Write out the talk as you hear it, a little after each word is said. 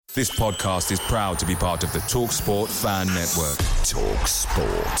This podcast is proud to be part of the TalkSport Fan Network.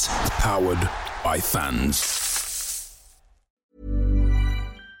 TalkSport. Powered by fans.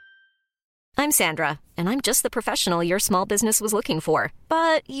 I'm Sandra, and I'm just the professional your small business was looking for.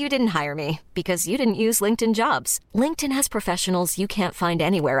 But you didn't hire me because you didn't use LinkedIn Jobs. LinkedIn has professionals you can't find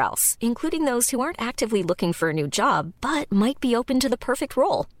anywhere else, including those who aren't actively looking for a new job, but might be open to the perfect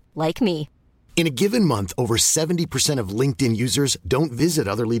role, like me. In a given month, over 70% of LinkedIn users don't visit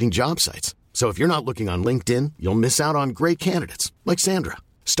other leading job sites. So if you're not looking on LinkedIn, you'll miss out on great candidates like Sandra.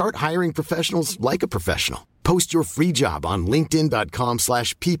 Start hiring professionals like a professional. Post your free job on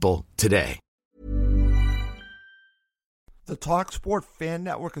linkedin.com/people today. The TalkSport Fan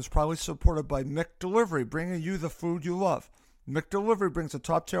Network is proudly supported by McDelivery, bringing you the food you love. McDelivery brings a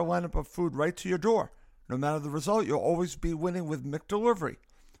top-tier lineup of food right to your door. No matter the result, you'll always be winning with McDelivery.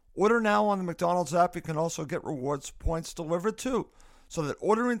 Order now on the McDonald's app. You can also get rewards points delivered too, so that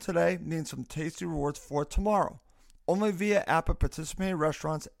ordering today means some tasty rewards for tomorrow. Only via app at participating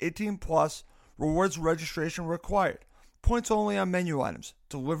restaurants. 18 plus. Rewards registration required. Points only on menu items.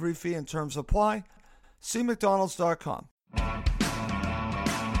 Delivery fee and terms apply. See McDonald's.com.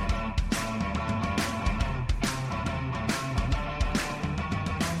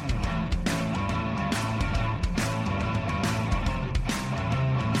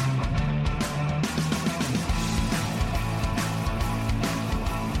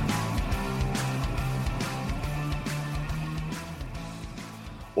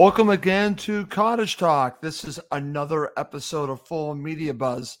 Welcome again to Cottage Talk. This is another episode of Fulham Media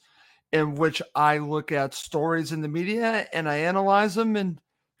Buzz, in which I look at stories in the media and I analyze them and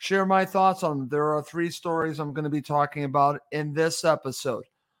share my thoughts on them. There are 3 stories I'm going to be talking about in this episode.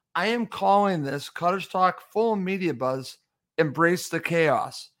 I am calling this Cottage Talk Fulham Media Buzz, Embrace the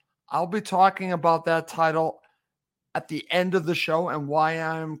Chaos. I'll be talking about that title at the end of the show and why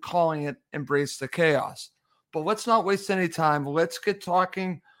I'm calling it Embrace the Chaos. But let's not waste any time. Let's get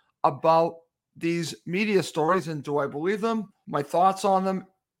talking about these media stories and do I believe them, my thoughts on them.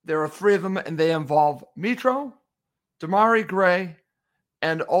 There are 3 of them and they involve Mitro, Damari Gray,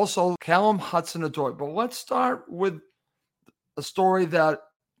 and also Callum Hudson-Odoi. But let's start with a story that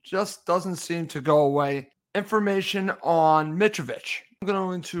just doesn't seem to go away. Information on Mitrovic. I'm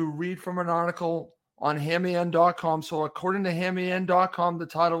going to read from an article on HammyN.com. So according to HammyN.com, the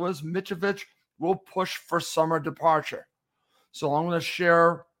title is Mitrovic will push for summer departure. So I'm going to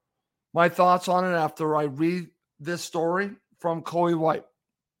share my thoughts on it after I read this story from Chloe White.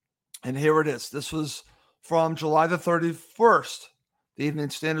 And here it is. This was from July the 31st. The Evening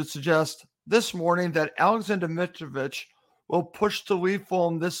Standard suggests this morning that Alexander Mitrovic will push to leave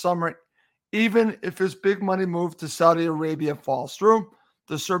Fulham this summer, even if his big money move to Saudi Arabia falls through.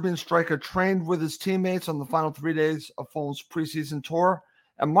 The Serbian striker trained with his teammates on the final 3 days of Fulham's preseason tour,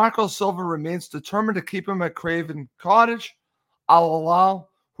 and Marco Silva remains determined to keep him at Craven Cottage. Al-Hilal,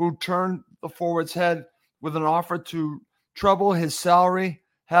 who turned the forward's head with an offer to treble his salary,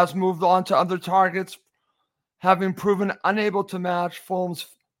 has moved on to other targets, having proven unable to match Fulham's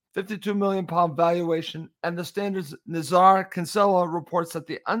 £52 million valuation. And the Standard's Nizar Kinsella reports that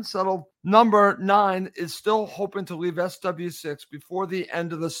the unsettled number 9 is still hoping to leave SW6 before the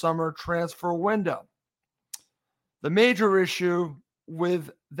end of the summer transfer window. The major issue with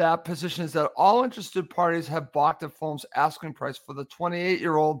that position is that all interested parties have balked at Fulham's asking price for the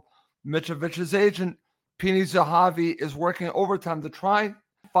 28-year-old. Mitrovic's agent, Pini Zahavi, is working overtime to try to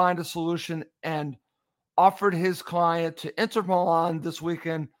find a solution and offered his client to Inter Milan this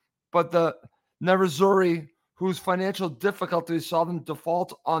weekend, but the Nerazzurri, whose financial difficulties saw them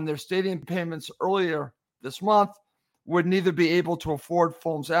default on their stadium payments earlier this month, would neither be able to afford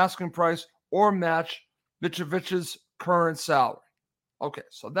Fulham's asking price or match Mitrovic's current salary. Okay,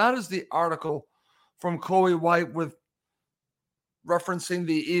 so that is the article from Chloe White with referencing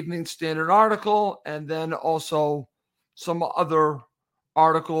the Evening Standard article and then also some other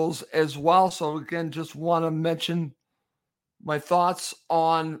articles as well. So again, just want to mention my thoughts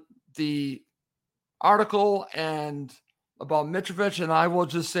on the article and about Mitrovic, and I will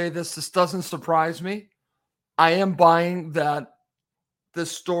just say this doesn't surprise me. I am buying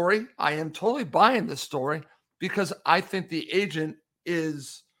this story. I am totally buying this story because I think the agent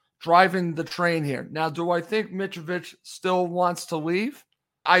is driving the train here. Now, do I think Mitrovic still wants to leave?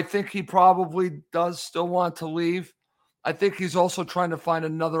 I think he probably does still want to leave. I think he's also trying to find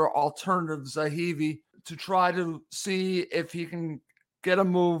another alternative, Zahavi, to try to see if he can get a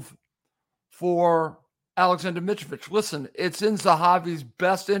move for Alexander Mitrovic. Listen, it's in Zahavi's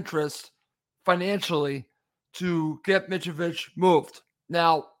best interest financially to get Mitrovic moved.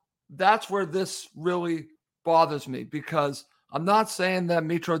 Now, that's where this really bothers me because I'm not saying that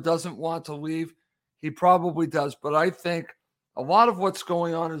Mitro doesn't want to leave. He probably does, but I think a lot of what's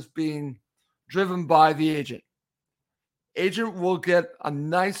going on is being driven by the agent. Agent will get a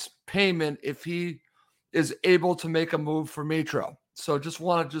nice payment if he is able to make a move for Mitro. So just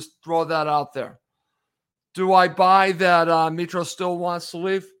want to just throw that out there. Do I buy that Mitro still wants to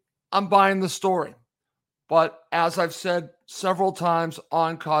leave? I'm buying the story. But as I've said several times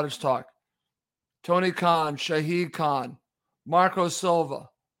on Cottage Talk, Tony Khan, Shahid Khan, Marco Silva,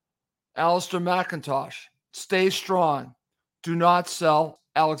 Alistair McIntosh, stay strong. Do not sell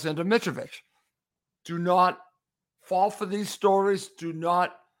Alexander Mitrovic. Do not fall for these stories. Do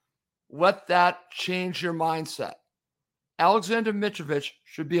not let that change your mindset. Alexander Mitrovic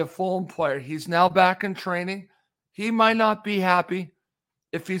should be a Fulham player. He's now back in training. He might not be happy.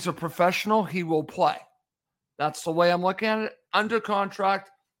 If he's a professional, he will play. That's the way I'm looking at it. Under contract,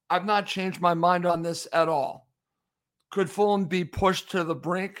 I've not changed my mind on this at all. Could Fulham be pushed to the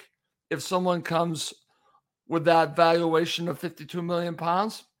brink if someone comes with that valuation of £52 million?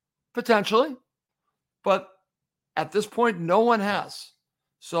 Potentially. But at this point, no one has.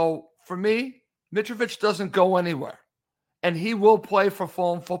 So for me, Mitrovic doesn't go anywhere. And he will play for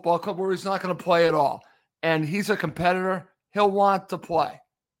Fulham Football Club where he's not going to play at all. And he's a competitor. He'll want to play.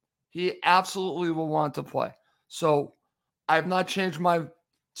 He absolutely will want to play. So I have not changed my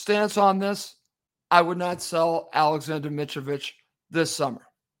stance on this. I would not sell Alexander Mitrovic this summer.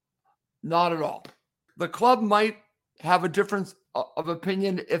 Not at all. The club might have a difference of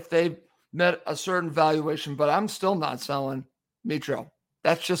opinion if they've met a certain valuation, but I'm still not selling Mitro.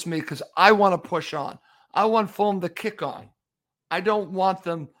 That's just me because I want to push on. I want Fulham to kick on. I don't want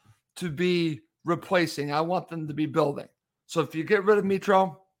them to be replacing. I want them to be building. So if you get rid of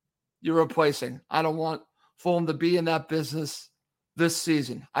Mitro, you're replacing. I don't want Fulham to be in that business this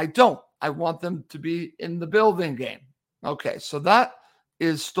season. I don't. I want them to be in the building game. Okay, so that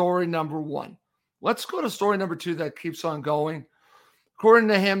is story number one. Let's go to story number two that keeps on going. According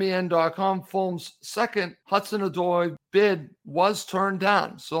to HammyN.com, Fulham's second Hudson-Odoi bid was turned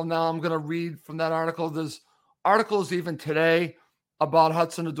down. So now I'm going to read from that article. There's articles even today about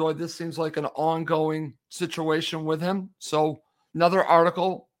Hudson-Odoi. This seems like an ongoing situation with him. So another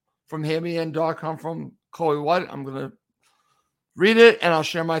article from HammyN.com from Chloe White. I'm going to read it and I'll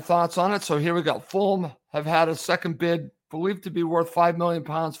share my thoughts on it. So here we go. Fulham have had a second bid believed to be worth £5 million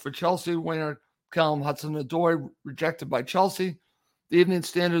for Chelsea winger Callum Hudson-Odoi, rejected by Chelsea. The Evening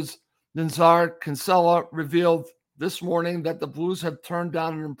Standard's Nizar Kinsella revealed this morning that the Blues have turned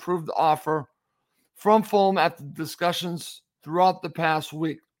down an improved offer from Fulham after discussions throughout the past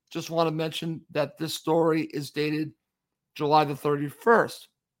week. Just want to mention that this story is dated July the 31st.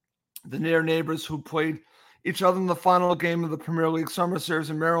 The near neighbors who played each other in the final game of the Premier League Summer Series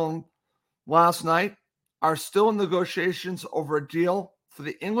in Maryland last night are still in negotiations over a deal for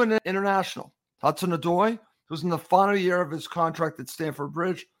the England international. Hudson-Odoi, who's in the final year of his contract at Stamford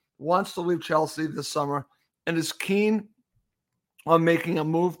Bridge, wants to leave Chelsea this summer and is keen on making a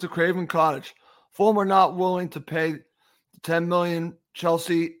move to Craven Cottage. Fulham are not willing to pay the $10 million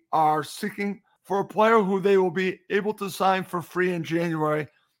Chelsea are seeking for a player who they will be able to sign for free in January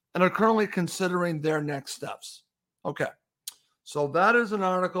and are currently considering their next steps. Okay, so that is an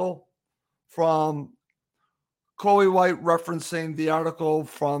article from Chloe White referencing the article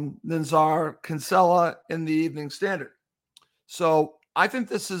from Nizar Kinsella in the Evening Standard. So I think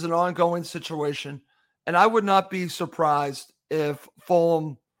this is an ongoing situation, and I would not be surprised if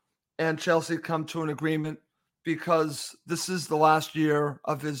Fulham and Chelsea come to an agreement because this is the last year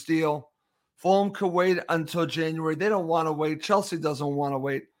of his deal. Fulham could wait until January. They don't want to wait. Chelsea doesn't want to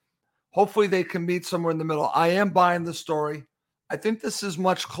wait. Hopefully they can meet somewhere in the middle. I am buying the story. I think this is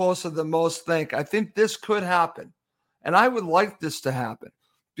much closer than most think. I think this could happen. And I would like this to happen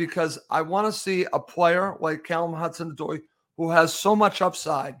because I want to see a player like Callum Hudson-Odoi, who has so much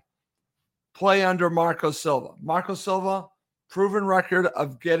upside, play under Marco Silva. Marco Silva, proven record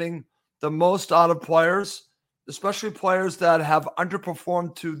of getting the most out of players, especially players that have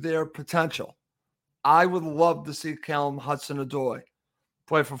underperformed to their potential. I would love to see Callum Hudson-Odoi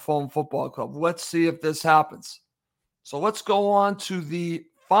play for Fulham Football Club. Let's see if this happens. So let's go on to the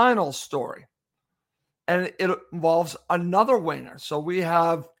final story. And it involves another winger. So we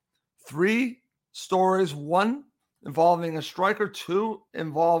have three stories, one involving a striker, two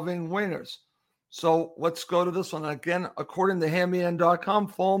involving wingers. So let's go to this one. Again, according to HammyN.com,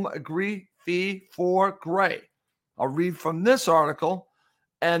 Fulham agree fee for Gray. I'll read from this article.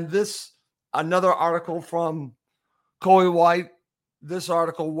 And this, another article from Chloe White. This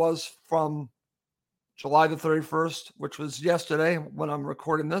article was from July the 31st, which was yesterday when I'm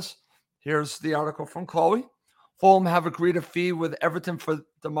recording this. Here's the article from Chloe. Fulham have agreed a fee with Everton for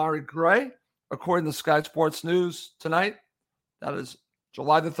Demarai Gray, according to Sky Sports News tonight. That is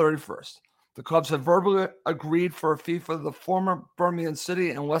July the 31st. The clubs have verbally agreed for a fee for the former Birmingham City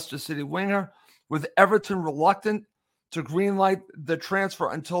and Leicester City winger, with Everton reluctant to greenlight the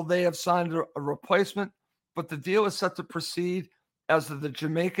transfer until they have signed a replacement. But the deal is set to proceed as the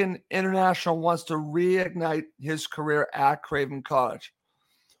Jamaican international wants to reignite his career at Craven Cottage.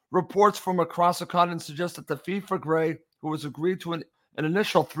 Reports from across the continent suggest that the fee for Gray, who has agreed to an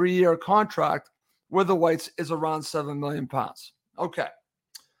initial 3-year contract with the Whites, is around £7 million. Okay,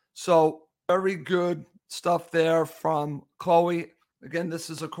 so very good stuff there from Chloe. Again, this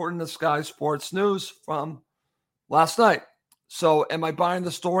is according to Sky Sports News from last night. So am I buying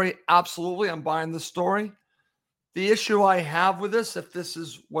the story? Absolutely, I'm buying the story. The issue I have with this, if this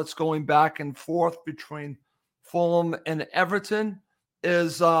is what's going back and forth between Fulham and Everton,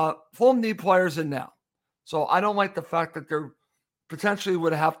 is Fulham need players in now. So I don't like the fact that they're potentially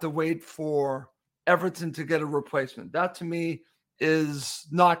would have to wait for Everton to get a replacement. That to me is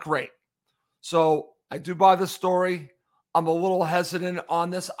not great. So I do buy the story. I'm a little hesitant on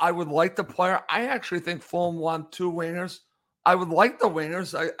this. I would like the player. I actually think Fulham want 2 wingers. I would like the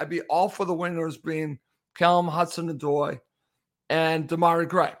wingers. I'd be all for the wingers being Callum Hudson-Odoi and Demarai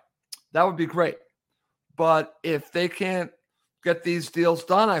Gray. That would be great. But if they can't get these deals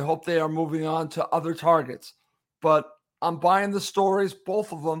done, I hope they are moving on to other targets. But I'm buying the stories,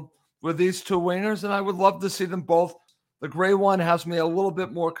 both of them, with these 2 wingers, and I would love to see them both. The Gray one has me a little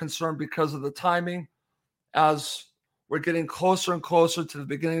bit more concerned because of the timing. As we're getting closer and closer to the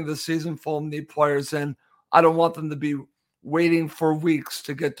beginning of the season, Fulham need players in. I don't want them to be waiting for weeks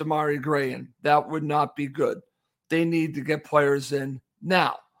to get Demarai Gray in. That would not be good. They need to get players in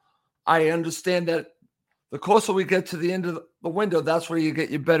now. I understand that the closer we get to the end of the window, that's where you get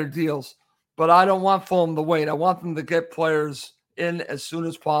your better deals. But I don't want Fulham to wait. I want them to get players in as soon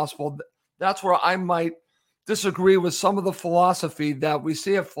as possible. That's where I might disagree with some of the philosophy that we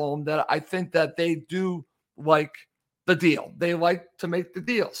see at Fulham, that I think that they do like the deal. They like to make the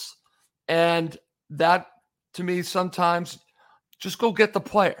deals. And that, to me, sometimes just go get the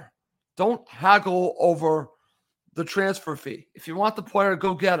player. Don't haggle over the transfer fee. If you want the player,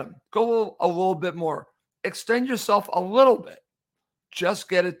 go get him. Go a little bit more. Extend yourself a little bit. Just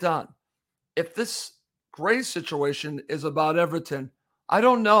get it done. If this Gray situation is about Everton, I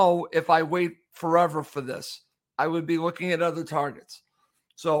don't know if I wait forever for this. I would be looking at other targets.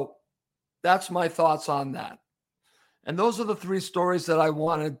 So that's my thoughts on that. And those are the 3 stories that I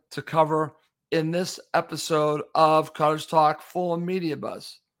wanted to cover in this episode of Cottage Talk Fulham Media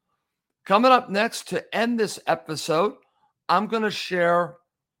Buzz. Coming up next to end this episode, I'm going to share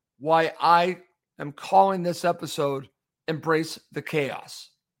why I am calling this episode Embrace the Chaos.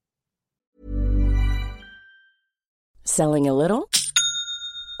 Selling a little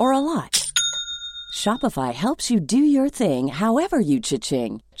or a lot? Shopify helps you do your thing however you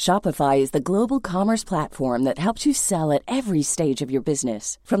cha-ching. Shopify is the global commerce platform that helps you sell at every stage of your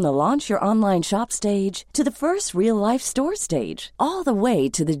business. From the launch your online shop stage to the first real-life store stage, all the way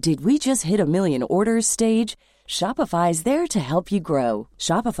to the did we just hit a million orders stage. Shopify is there to help you grow.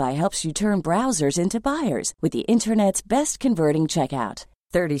 Shopify helps you turn browsers into buyers with the internet's best converting checkout.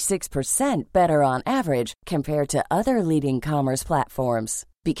 36% better on average compared to other leading commerce platforms.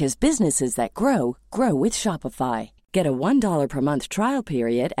 Because businesses that grow, grow with Shopify. Get a $1 per month trial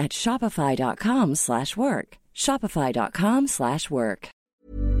period at shopify.com/work. Shopify.com/work.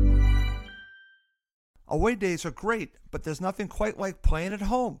 Away days are great, but there's nothing quite like playing at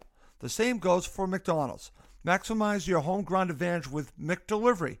home. The same goes for McDonald's. Maximize your home ground advantage with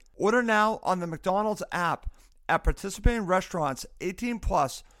McDelivery. Order now on the McDonald's app at participating restaurants. 18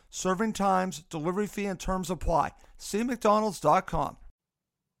 plus. Serving times, delivery fee, and terms apply. See McDonald's.com.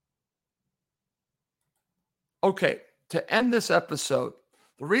 Okay, to end this episode,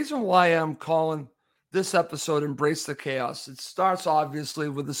 the reason why I'm calling this episode Embrace the Chaos, it starts obviously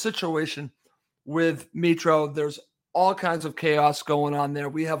with the situation with Mitro. There's all kinds of chaos going on there.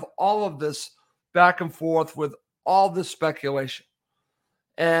 We have all of this back and forth with all this speculation.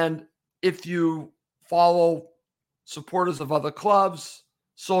 And if you follow supporters of other clubs,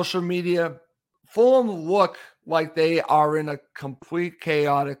 social media, Fulham look like they are in a complete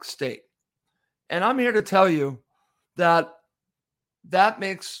chaotic state. And I'm here to tell you that that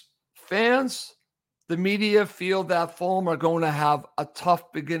makes fans, the media, feel that Fulham are going to have a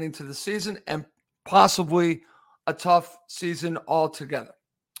tough beginning to the season and possibly a tough season altogether.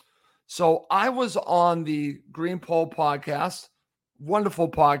 So I was on the Green Pole podcast,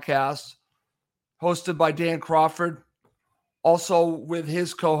 wonderful podcast, hosted by Dan Crawford, also with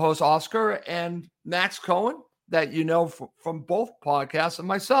his co-host Oscar and Max Cohen. that you know from both podcasts and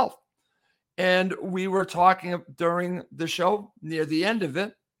myself. And we were talking during the show near the end of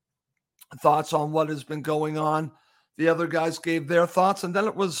it, thoughts on what has been going on. The other guys gave their thoughts, and then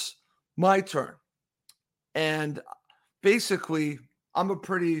it was my turn. And basically, I'm a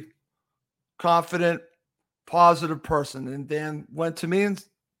pretty confident, positive person. And Dan went to me and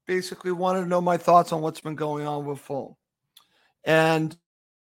basically wanted to know my thoughts on what's been going on with Fulham. And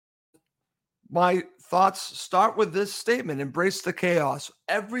my thoughts start with this statement: embrace the chaos.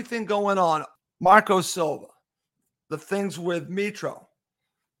 Everything going on, Marco Silva, the things with Mitro,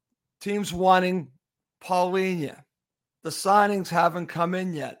 teams wanting Paulinho, the signings haven't come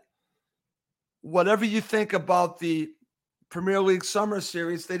in yet. Whatever you think about the Premier League Summer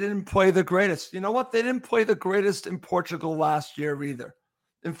Series, they didn't play the greatest. You know what? They didn't play the greatest in Portugal last year either.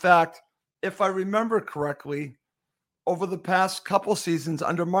 In fact, if I remember correctly, over the past couple seasons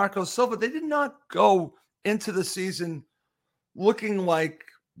under Marco Silva, they did not go into the season looking like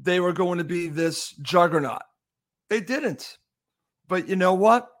they were going to be this juggernaut. They didn't. But you know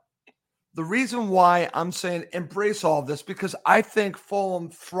what? The reason why I'm saying embrace all of this, because I think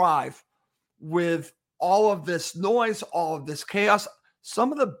Fulham thrive with all of this noise, all of this chaos.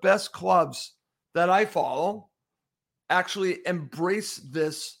 Some of the best clubs that I follow actually embrace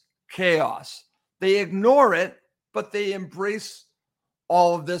this chaos. They ignore it, but they embrace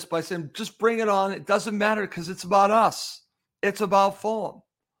all of this by saying, just bring it on. It doesn't matter because it's about us. It's about Fulham.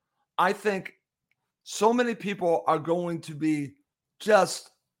 I think so many people are going to be just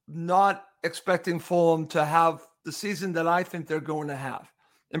not expecting Fulham to have the season that I think they're going to have.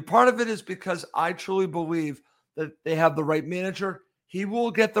 And part of it is because I truly believe that they have the right manager. He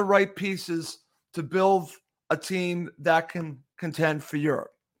will get the right pieces to build a team that can contend for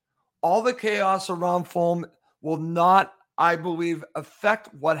Europe. All the chaos around Fulham will not, I believe,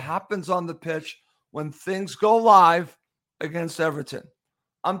 affect what happens on the pitch when things go live against Everton.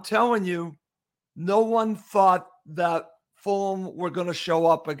 I'm telling you, no one thought that Fulham were going to show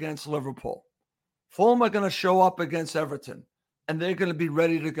up against Liverpool. Fulham are going to show up against Everton, and they're going to be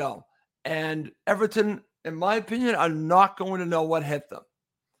ready to go. And Everton, in my opinion, are not going to know what hit them.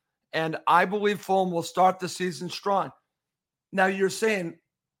 And I believe Fulham will start the season strong. Now, you're saying,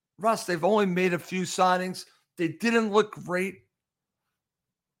 Russ, they've only made a few signings. They didn't look great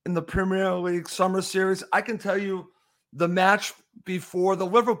in the Premier League Summer Series. I can tell you the match before the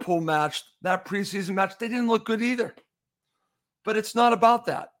Liverpool match, that preseason match, they didn't look good either. But it's not about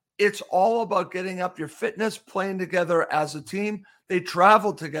that. It's all about getting up your fitness, playing together as a team. They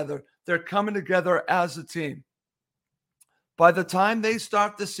travel together. They're coming together as a team. By the time they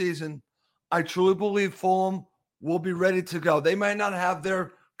start the season, I truly believe Fulham will be ready to go. They might not have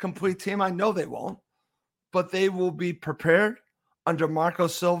their complete team. I know they won't. But they will be prepared under Marco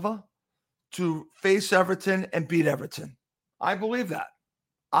Silva to face Everton and beat Everton. I believe that.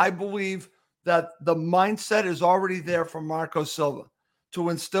 I believe that the mindset is already there for Marco Silva to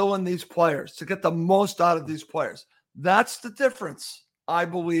instill in these players, to get the most out of these players. That's the difference, I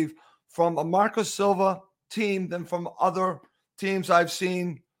believe, from a Marco Silva team than from other teams I've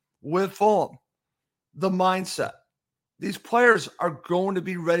seen with Fulham. The mindset. These players are going to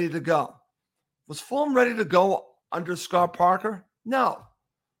be ready to go. Was Fulham ready to go under Scott Parker? No.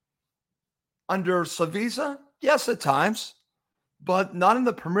 Under Savisa? Yes, at times, but not in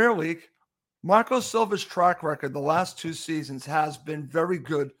the Premier League. Marco Silva's track record the last two seasons has been very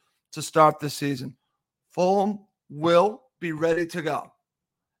good to start the season. Fulham will be ready to go.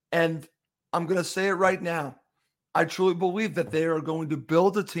 And I'm going to say it right now. I truly believe that they are going to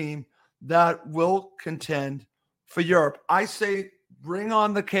build a team that will contend for Europe. I say bring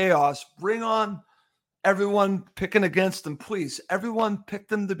on the chaos. Bring on everyone picking against them, please. Everyone pick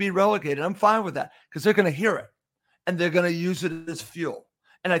them to be relegated. I'm fine with that because they're going to hear it and they're going to use it as fuel.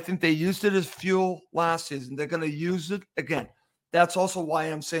 And I think they used it as fuel last season. They're going to use it again. That's also why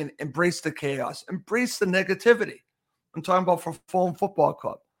I'm saying embrace the chaos, embrace the negativity. I'm talking about for Fulham Football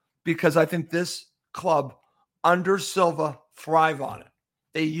Club because I think this club under Silva thrive on it.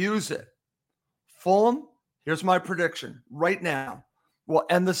 They use it. Fulham, here's my prediction right now, will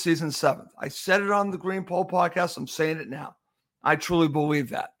end the season 7th. I said it on the Green Pole podcast. I'm saying it now. I truly believe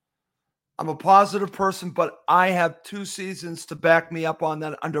that. I'm a positive person, but I have 2 seasons to back me up on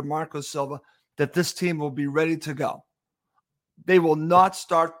that under Marco Silva, that this team will be ready to go. They will not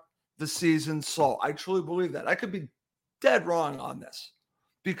start the season slow. I truly believe that. I could be dead wrong on this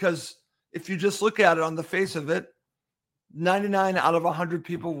because if you just look at it on the face of it, 99 out of 100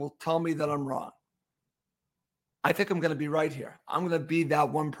 people will tell me that I'm wrong. I think I'm going to be right here. I'm going to be that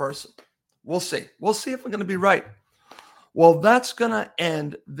one person. We'll see. We'll see if I'm going to be right. Well, that's going to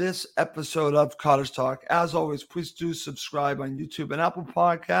end this episode of Cottage Talk. As always, please do subscribe on YouTube and Apple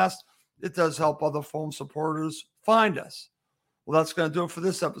Podcasts. It does help other Fulham supporters find us. Well, that's going to do it for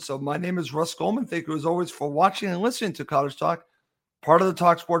this episode. My name is Russ Goldman. Thank you, as always, for watching and listening to Cottage Talk, part of the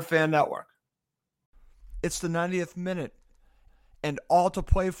TalkSport Fan Network. It's the 90th minute, and all to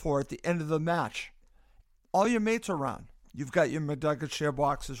play for at the end of the match. All your mates are around. You've got your McNugget share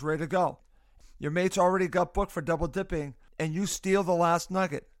boxes ready to go. Your mates already got booked for double dipping, and you steal the last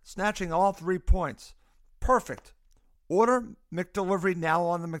nugget, snatching all 3 points. Perfect. Order McDelivery now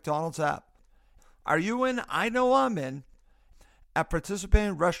on the McDonald's app. Are you in? I know I'm in. At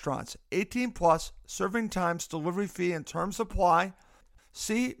participating restaurants, 18 plus, serving times, delivery fee, and terms apply.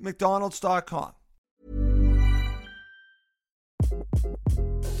 See McDonald's.com.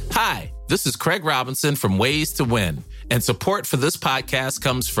 Hi, this is Craig Robinson from Ways to Win, and support for this podcast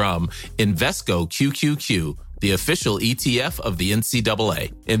comes from Invesco QQQ, the official ETF of the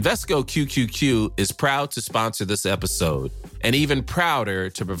NCAA. Invesco QQQ is proud to sponsor this episode, and even prouder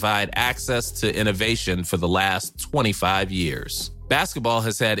to provide access to innovation for the last 25 years. Basketball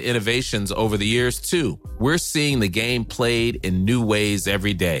has had innovations over the years, too. We're seeing the game played in new ways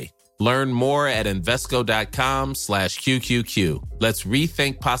every day. Learn more at Invesco.com/QQQ. Let's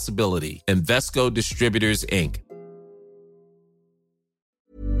rethink possibility. Invesco Distributors, Inc.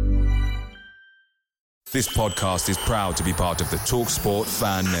 This podcast is proud to be part of the TalkSport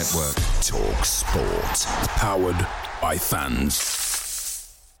Fan Network. TalkSport. Powered by fans.